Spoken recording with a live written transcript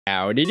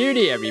Howdy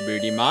doody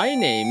everybody, my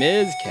name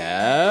is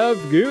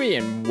KevGuuey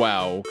and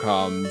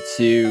welcome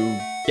to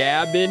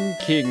Gaben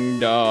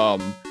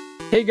Kingdom.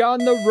 Take on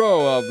the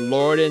role of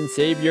Lord and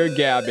Savior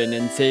Gaben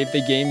and save the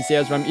game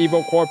sales from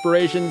evil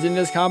corporations in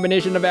this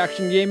combination of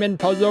action game and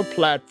puzzle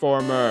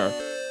platformer.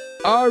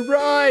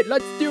 Alright,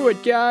 let's do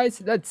it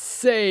guys, let's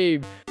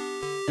save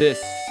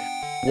this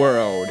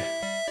world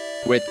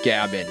with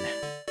Gaben.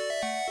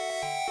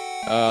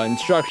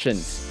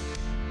 Instructions.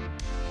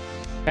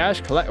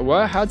 Cash collect.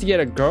 What? How to get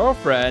a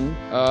girlfriend?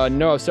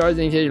 No. Stars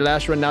indicate your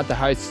last run, not the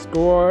high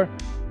score.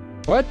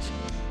 What?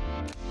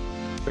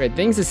 Okay,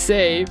 things to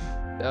save.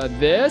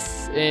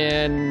 This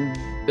and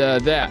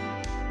that.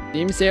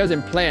 Theme sales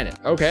and planet.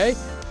 Okay.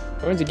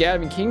 Going to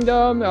Gaben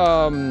Kingdom.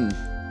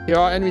 Kill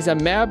all enemies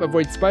on map.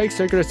 Avoid spikes,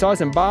 circular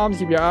assaults, and bombs.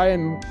 Keep your eye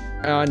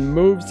on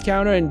moves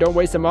counter and don't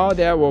waste them all.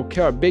 That will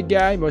kill a big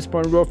guy. Most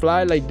important rule: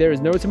 fly like there is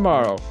no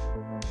tomorrow.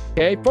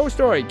 Okay, full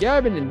story.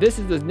 Gaben, and this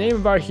is the name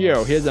of our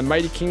hero. He is a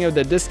mighty king of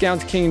the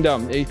Discount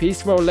Kingdom, a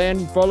peaceful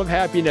land full of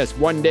happiness.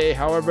 One day,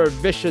 however,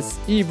 vicious,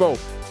 evil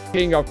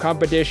king of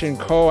competition,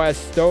 Cole has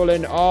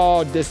stolen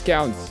all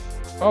discounts.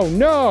 Oh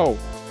no,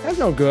 that's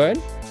no good.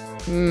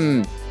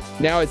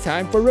 Now it's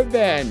time for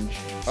revenge.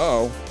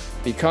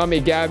 Become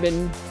a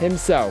Gaben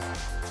himself.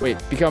 Wait,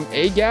 become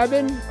a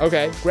Gaben?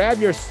 Okay, grab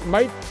your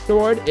smite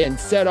sword and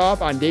set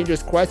off on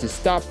dangerous quest to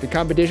stop the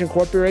competition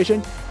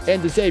corporation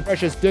and to save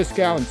precious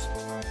discounts.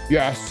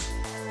 Yes,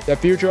 the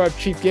future of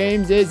cheap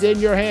games is in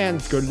your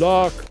hands. Good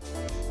luck.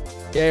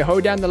 Okay,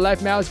 hold down the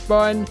left mouse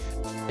button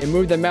and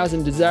move the mouse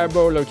in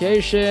desirable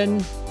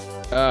location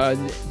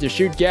to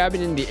shoot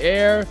Gaben in the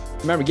air.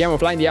 Remember, Gaben will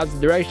fly in the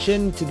opposite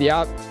direction to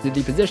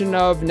the position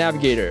of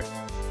navigator.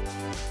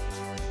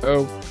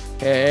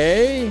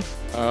 Okay.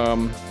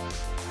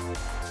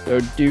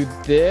 So do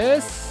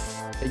this,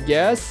 I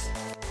guess.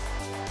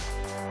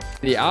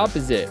 The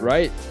opposite,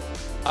 right?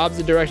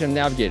 Opposite direction of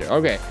navigator.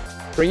 Okay.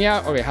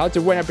 How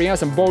to win. Bring out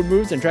some bold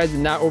moves and try to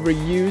not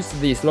overuse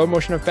the slow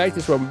motion effect.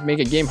 This will make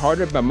a game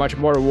harder but much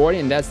more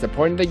rewarding, and that's the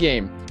point of the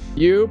game.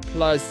 U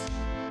plus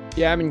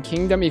Gaben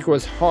Kingdom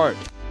equals heart.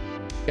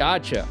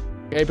 Gotcha.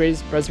 Okay,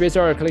 press space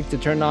or click to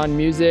turn on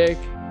music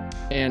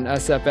and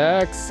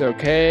SFX.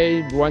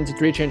 Okay, 1 to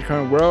 3 change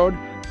current world.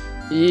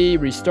 E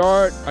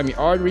restart.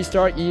 R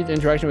restart. E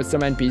interaction with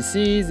some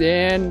NPCs,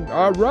 and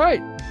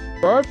alright,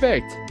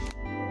 perfect.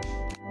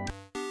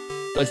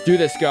 Let's do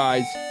this,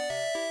 guys.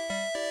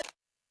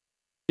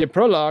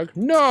 Prologue?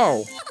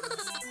 No!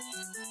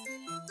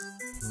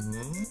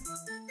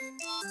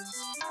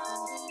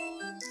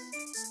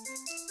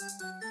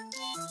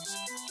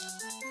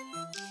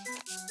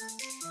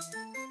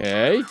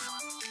 Okay.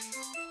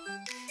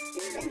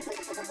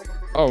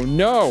 Oh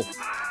no!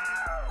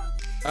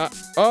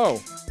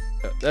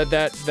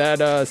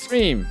 That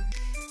scream.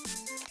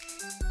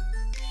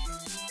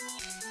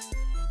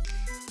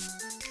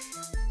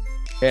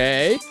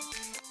 Okay.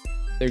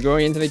 They're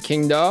going into the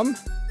kingdom.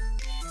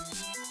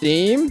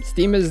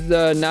 Steam is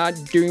not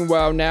doing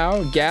well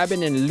now.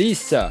 Gaben and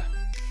Lisa.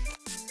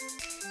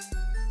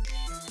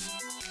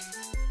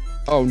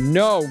 Oh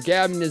no,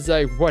 Gaben is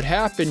like, what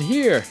happened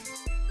here?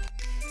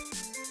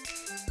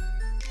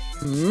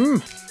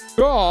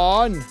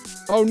 Gone.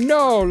 Oh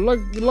no,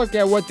 look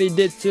at what they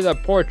did to the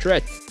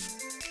portrait.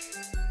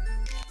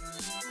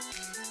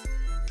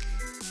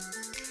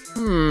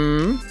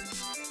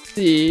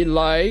 See,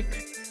 like,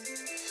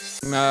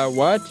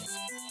 what?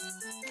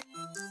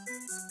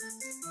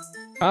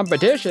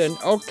 Competition?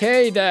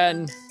 Okay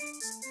then.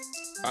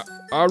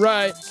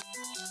 Alright.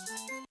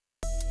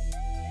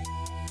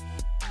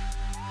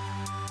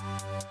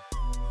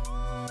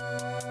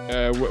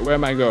 Where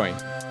am I going?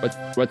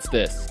 What's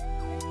this?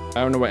 I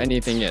don't know what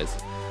anything is.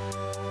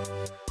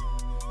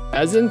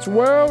 Peasants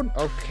world?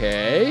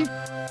 Okay.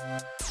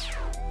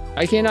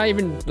 I cannot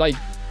even like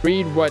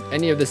read what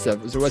any of this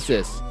stuff is. So what's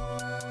this?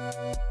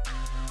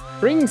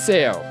 Spring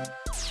sale.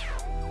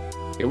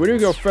 Okay, where do we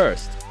go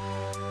first?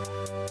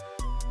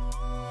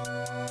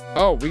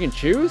 Oh, we can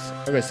choose?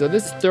 Okay, so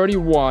this is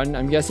 31.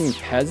 I'm guessing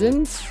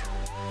Peasants?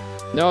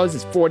 No, this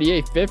is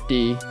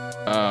 48.50.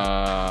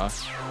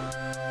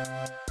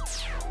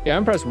 Yeah,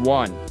 I'm gonna press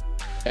 1.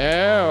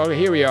 Oh, okay,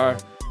 here we are.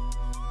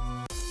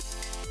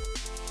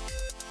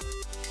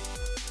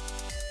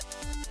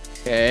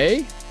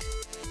 Okay.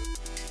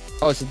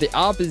 Oh, so the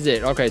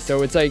opposite. Okay,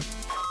 so it's like...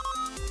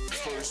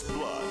 First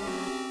blood.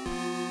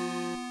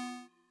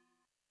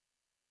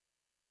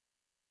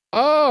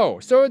 Oh,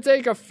 so it's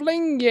like a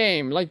fling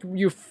game. Like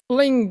you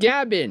fling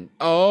Gaben.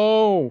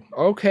 Oh,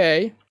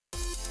 okay.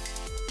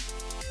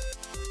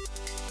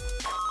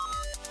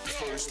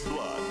 First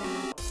blood.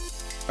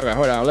 Okay,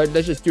 hold on.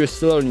 Let's just do it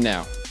slowly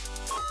now.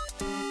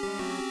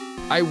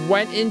 I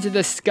went into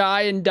the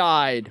sky and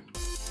died.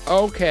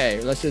 Okay,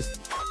 let's just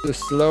do it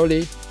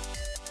slowly.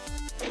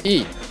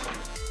 E.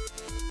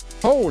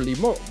 Holy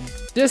mo!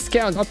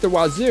 Discounts up the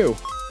wazoo.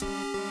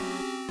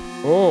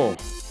 Oh.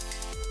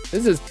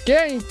 This is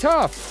getting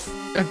tough.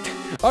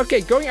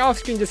 Okay, going off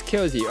screen just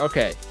kills you.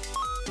 Okay.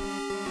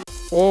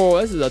 Oh,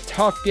 this is a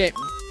tough game.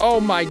 Oh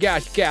my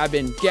gosh,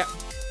 Gaben.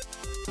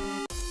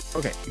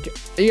 Okay,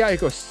 you gotta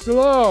go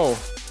slow.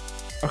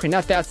 Okay,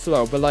 not that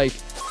slow, but like,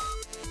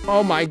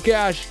 oh my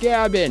gosh,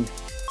 Gaben.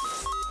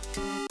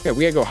 Okay,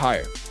 we gotta go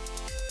higher.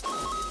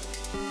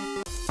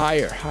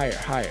 Higher, higher,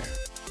 higher.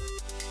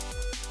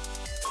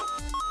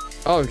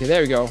 Oh, okay,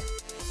 there we go.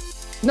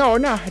 No,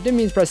 no, I didn't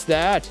mean to press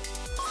that.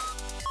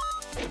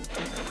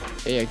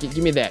 Yeah, give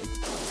me that.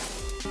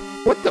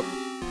 What the?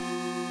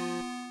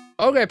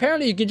 Okay,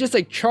 apparently you can just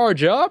like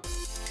charge up.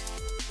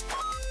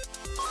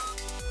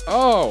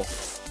 Oh.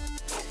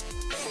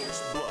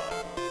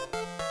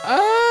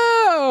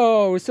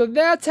 Oh, so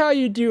that's how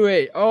you do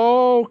it.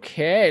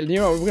 Okay, you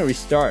know what? We're gonna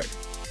restart.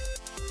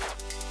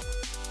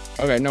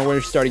 Okay, no, we're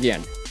gonna start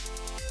again.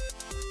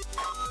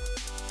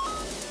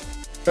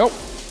 Nope.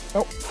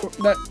 Oh,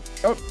 that.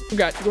 Oh, we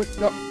got.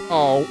 No.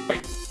 Oh.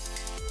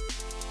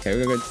 Okay,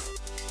 we're good.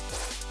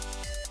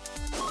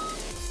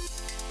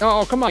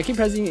 Oh, come on, keep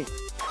pressing it.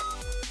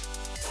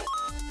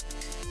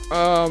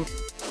 No,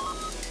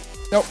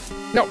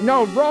 no,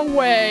 no, wrong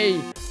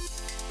way.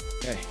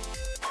 Okay.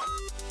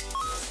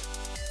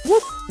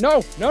 Whoop!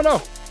 No, no,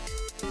 no.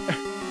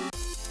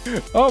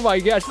 Oh my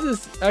gosh, this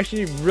is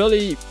actually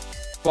really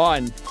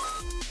fun.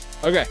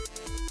 Okay.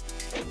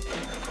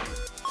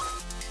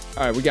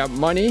 All right, we got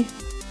money.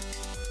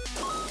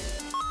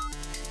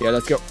 Yeah,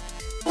 let's go.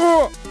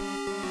 Oh!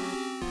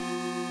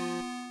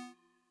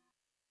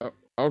 Oh,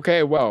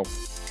 okay, well.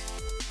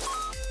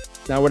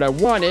 Not what I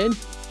wanted.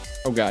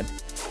 Oh god.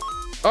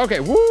 Okay,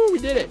 woo, we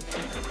did it.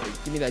 Okay,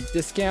 give me that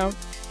discount.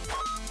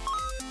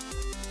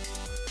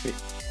 Wait.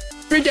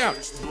 3 down.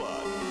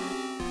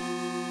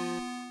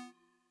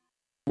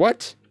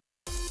 What?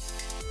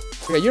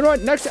 Okay, you know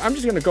what? Next, I'm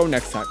just gonna go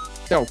next time.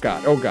 Oh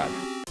god, oh god.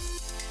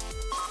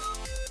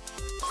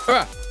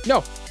 Ah,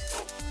 no.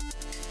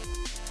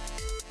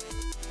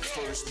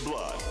 First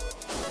blood.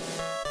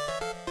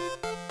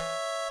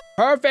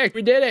 Perfect,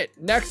 we did it.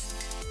 Next.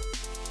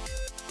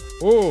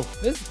 Ooh,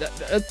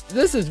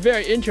 this is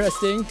very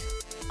interesting.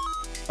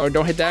 Oh,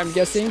 don't hit that, I'm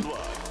guessing.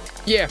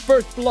 Yeah,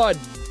 first blood,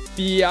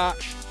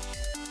 biatch.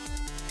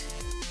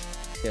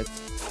 Yes.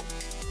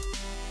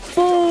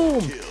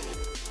 Boom!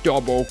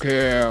 Double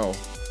kill.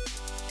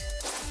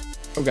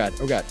 Oh god,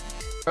 oh god.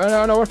 Oh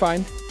no, no, we're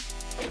fine.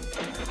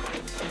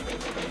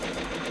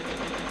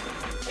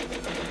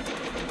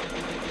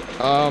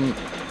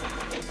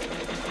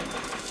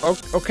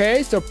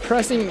 Okay, so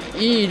pressing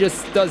E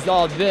just does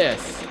all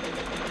this.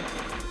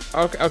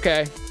 Okay,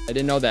 okay, I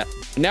didn't know that.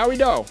 Now we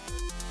know.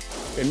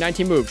 We have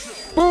 19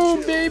 moves.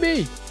 Boom,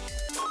 baby!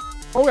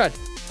 Oh god.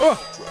 Oh,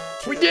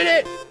 we did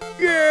it!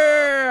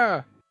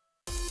 Yeah!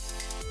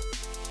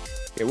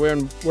 Okay, we're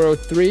in World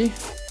 3.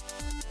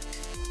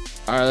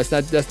 All right, let's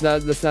not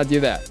do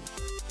that.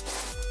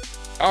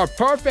 Oh,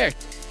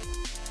 perfect!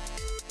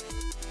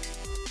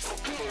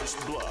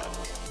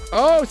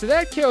 Oh, so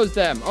that kills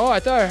them. Oh, I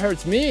thought it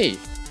hurts me.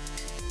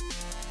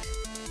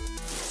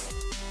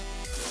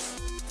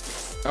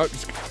 Oh,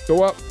 just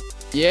go up.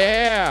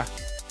 Yeah.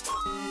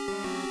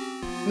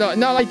 No,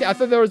 not like that. I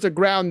thought there was a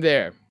ground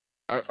there.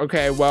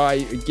 Okay, well,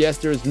 I guess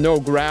there's no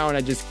ground.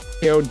 I just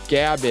killed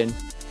Gaben.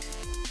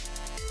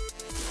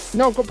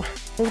 No, go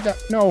with that.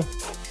 No.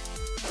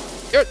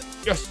 Yes,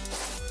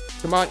 yes.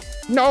 Come on.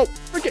 No,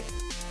 freaking.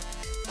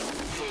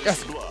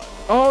 Yes.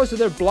 Oh, so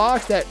they're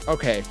blocks that.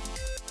 Okay.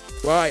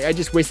 Well, I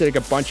just wasted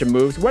like a bunch of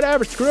moves.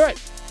 Whatever, screw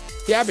it.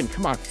 Gaben,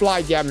 come on,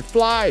 fly, Gaben,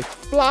 fly,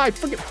 fly,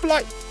 freaking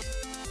fly.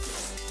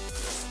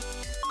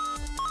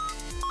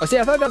 Oh, see,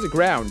 I thought that was a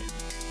ground.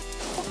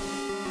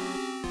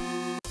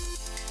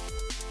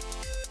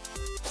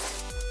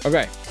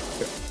 Okay.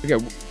 Okay,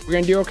 we're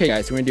gonna do okay,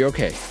 guys. We're gonna do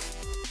okay.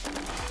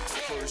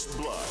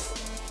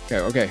 Okay,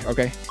 okay,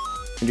 okay.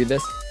 Can do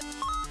this.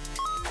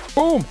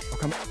 Boom! Oh,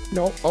 come on.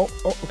 No. Oh,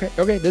 oh, okay,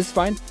 okay. This is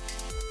fine.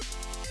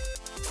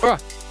 Ah!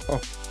 Oh.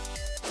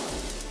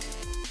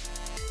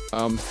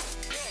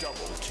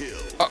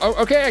 Oh,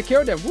 okay, I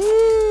killed him.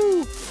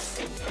 Woo!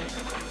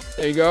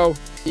 There you go.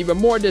 Even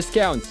more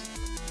discounts.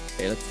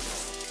 Okay, let's.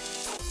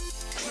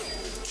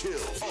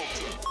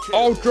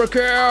 Ultra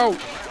kill!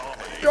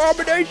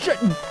 Domination!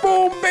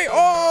 Boom!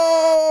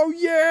 Oh,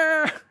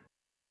 yeah!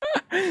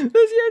 This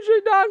game's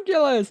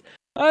ridiculous!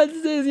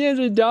 This game's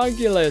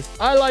ridiculous.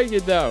 I like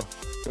it though.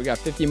 We got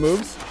 50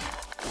 moves.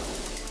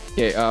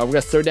 Okay, we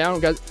gotta slow down.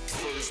 We got.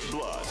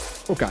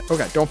 Oh god! Oh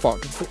god! Don't fall.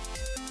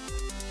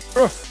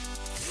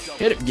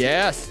 Hit it!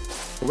 Yes.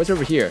 What's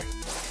over here?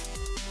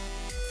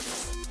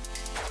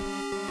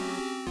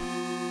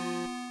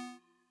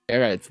 All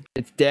right,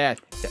 it's death.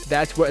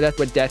 That's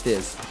what death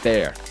is.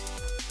 There.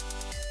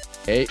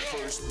 Okay.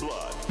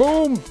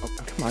 Boom! Oh,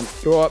 come on,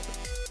 go up.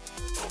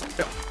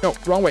 No, no,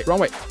 wrong way, wrong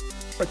way.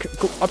 Okay,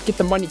 go up, get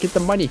the money, get the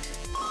money.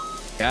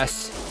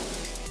 Yes.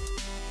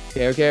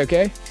 Okay, okay,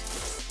 okay.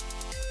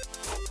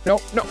 No,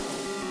 no.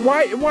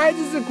 Why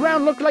does the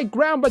ground look like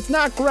ground, but it's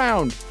not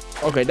ground?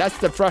 Okay, that's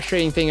the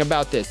frustrating thing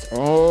about this.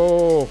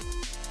 Oh.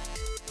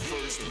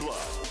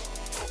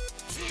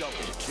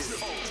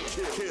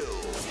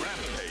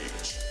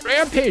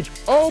 Rampage!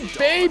 Oh,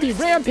 baby!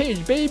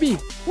 Rampage, baby!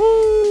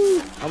 Woo!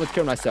 I almost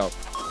killed myself.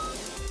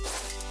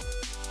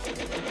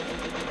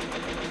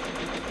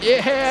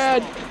 Yeah.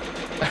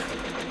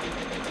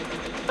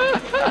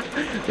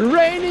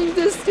 Raining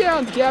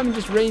discounts. Yeah, I'm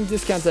just raining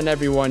discounts on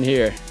everyone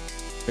here.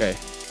 Okay.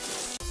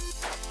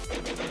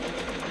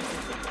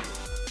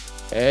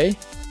 Okay.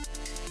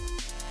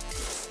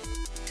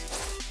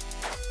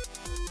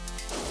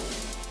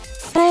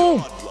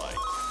 Boom.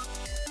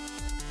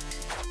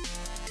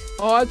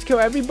 Oh, let's kill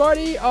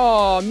everybody.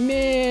 Oh,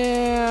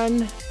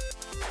 man.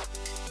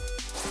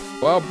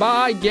 Well,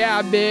 bye,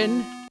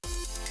 Gaben.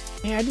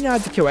 Man, I didn't know how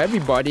to kill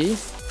everybody.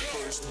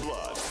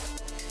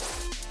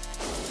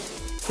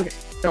 Okay,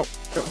 no,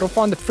 don't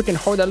fall in the freaking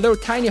hole. That little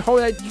tiny hole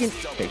that you can.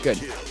 Okay, good.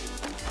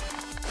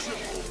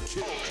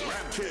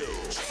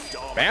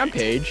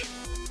 Rampage?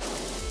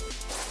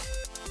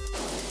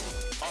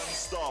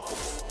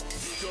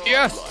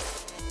 Yes!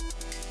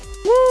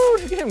 Woo!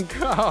 Look at him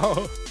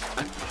go!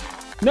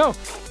 No!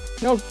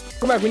 No!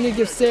 Go back, we need to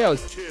give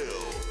sales.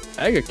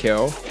 I could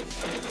kill.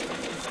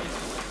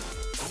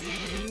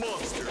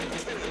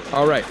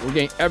 Alright, we're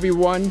getting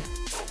everyone.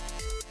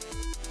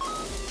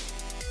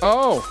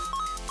 Oh!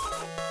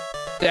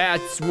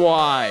 That's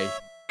why!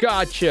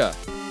 Gotcha!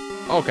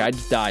 Okay, I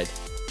just died.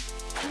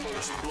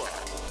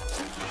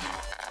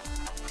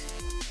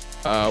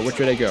 Which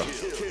way did I go?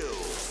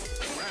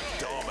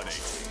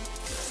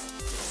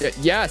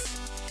 Yes!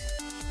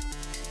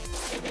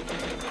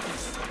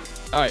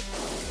 Alright.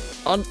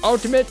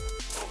 Ultimate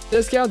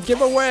discount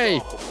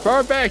giveaway!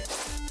 Perfect!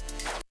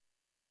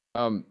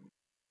 No.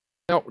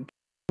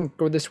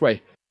 Go this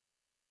way.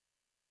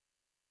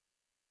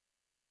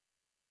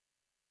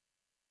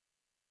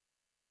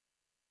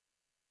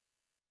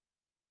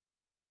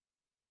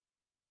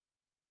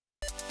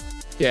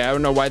 Yeah, I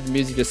don't know why the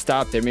music just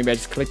stopped there. Maybe I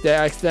just clicked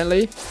that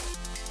accidentally.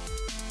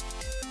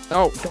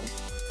 No, don't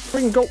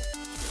freaking go.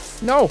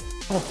 No.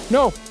 Oh,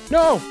 no,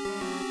 no.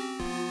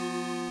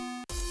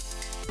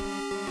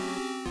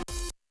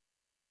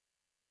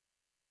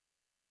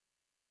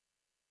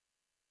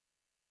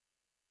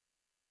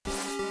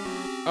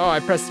 Oh, I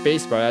pressed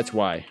spacebar, that's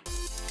why.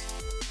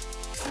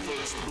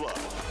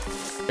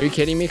 Are you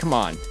kidding me? Come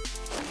on.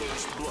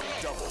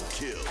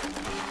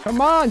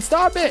 Come on,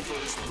 stop it!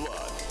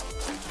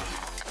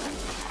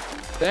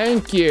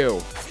 Thank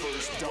you.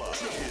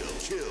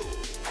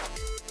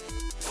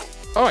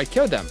 Oh, I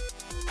killed them.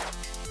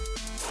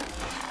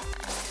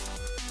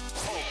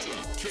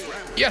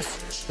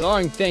 Yes!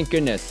 Oh, thank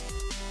goodness.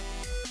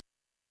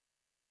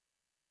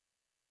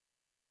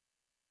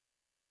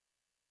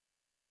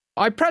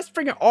 I pressed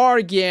freaking R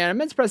again. I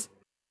meant to press...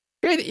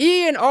 Okay, the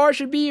E and R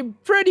should be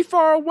pretty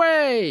far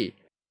away.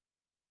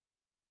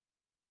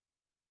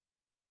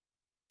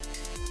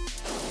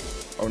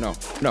 Oh, no.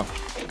 No.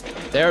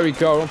 There we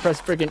go. Don't press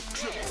freaking...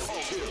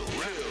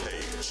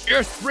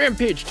 Yes,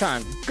 rampage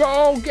time.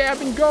 Go,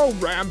 Gaben, go,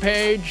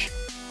 rampage.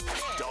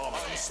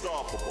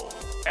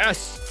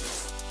 Yes.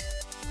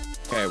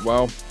 Okay,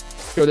 well,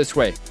 go this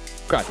way.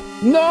 God.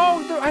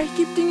 No, I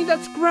keep thinking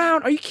that's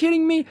ground. Are you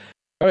kidding me?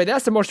 Okay,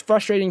 that's the most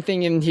frustrating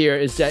thing in here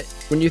is that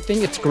when you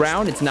think it's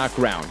ground, it's not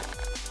ground.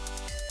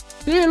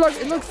 See, look,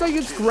 it looks like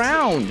it's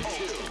ground.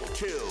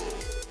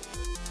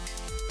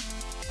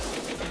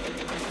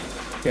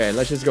 Okay,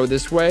 let's just go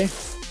this way.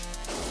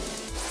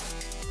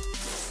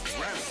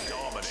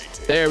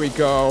 There we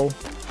go.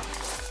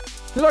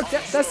 Look,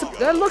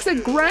 that looks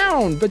like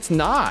ground, but it's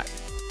not.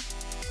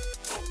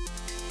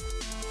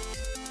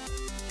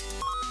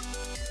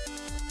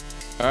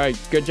 All right,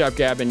 good job,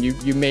 Gaben.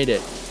 You made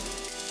it.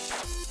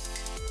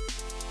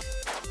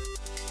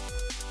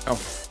 Oh,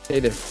 stay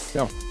there.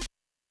 No.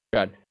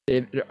 God.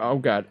 Oh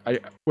God.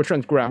 Which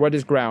one's ground? What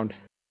is ground?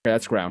 Okay,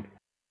 that's ground.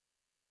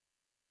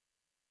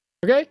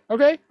 Okay.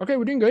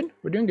 We're doing good.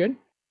 We're doing good.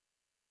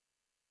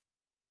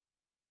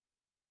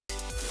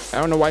 I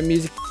don't know why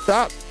music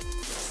stopped.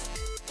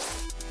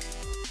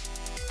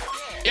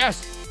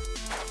 Yes.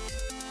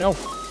 No.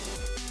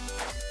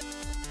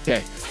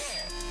 Okay.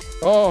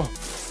 Oh,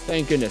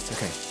 thank goodness.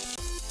 Okay.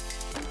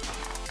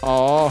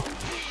 Oh.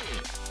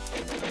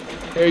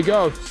 There you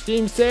go.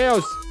 Steam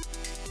sales.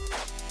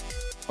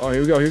 Oh,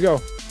 here we go. Here we go.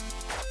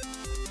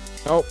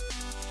 Oh.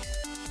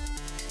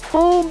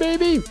 Boom,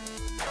 baby.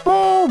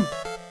 Boom.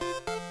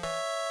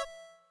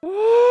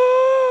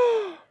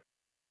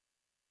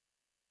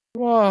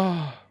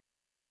 Wow.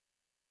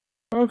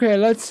 Okay,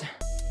 let's...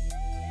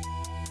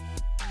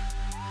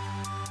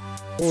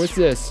 Oh, what's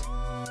this?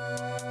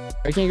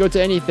 I can't go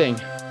to anything.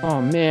 Oh,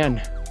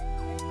 man.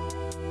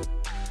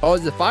 Oh,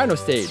 it's the final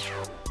stage.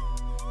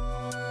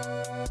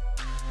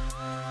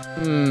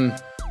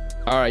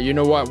 Alright, you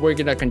know what? We're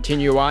gonna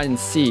continue on and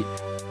see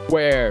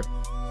where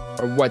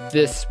or what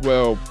this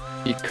will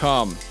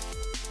become.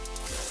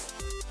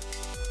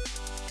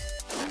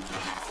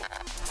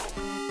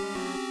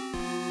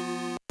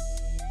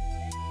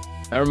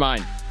 Never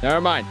mind. Never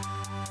mind.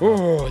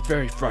 Oh, it's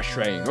very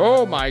frustrating.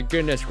 Oh my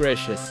goodness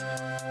gracious.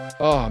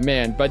 Oh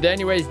man. But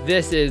anyways,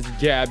 this is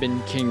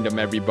Gaben Kingdom,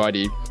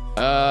 everybody.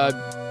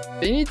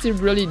 They need to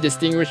really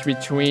distinguish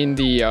between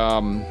the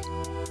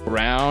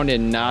ground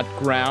and not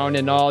ground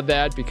and all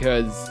that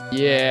because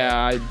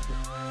yeah.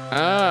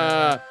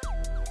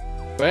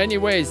 But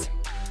anyways,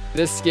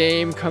 This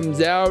game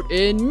comes out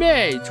in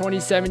May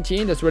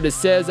 2017. That's what it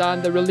says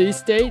on the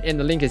release date, and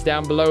the link is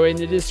down below in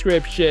the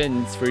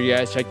descriptions for you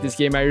guys. Check this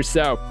game out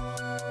yourself.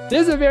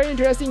 This is a very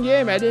interesting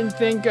game. I didn't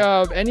think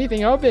of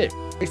anything of it,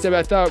 except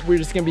I thought we were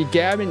just gonna be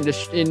Gaben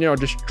and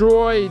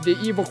destroy the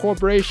evil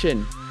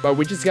corporation. But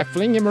we just got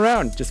fling him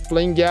around, just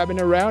fling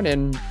Gaben around,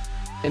 and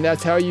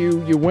that's how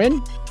you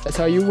win. That's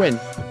how you win.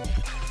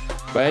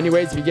 But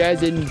anyways, if you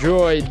guys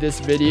enjoyed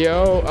this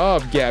video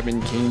of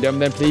Gaben Kingdom,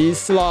 then please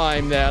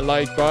slime that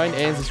like button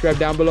and subscribe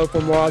down below for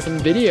more awesome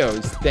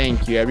videos.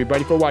 Thank you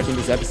everybody for watching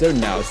this episode,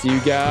 and I'll see you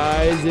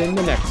guys in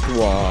the next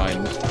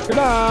one.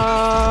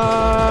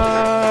 Goodbye!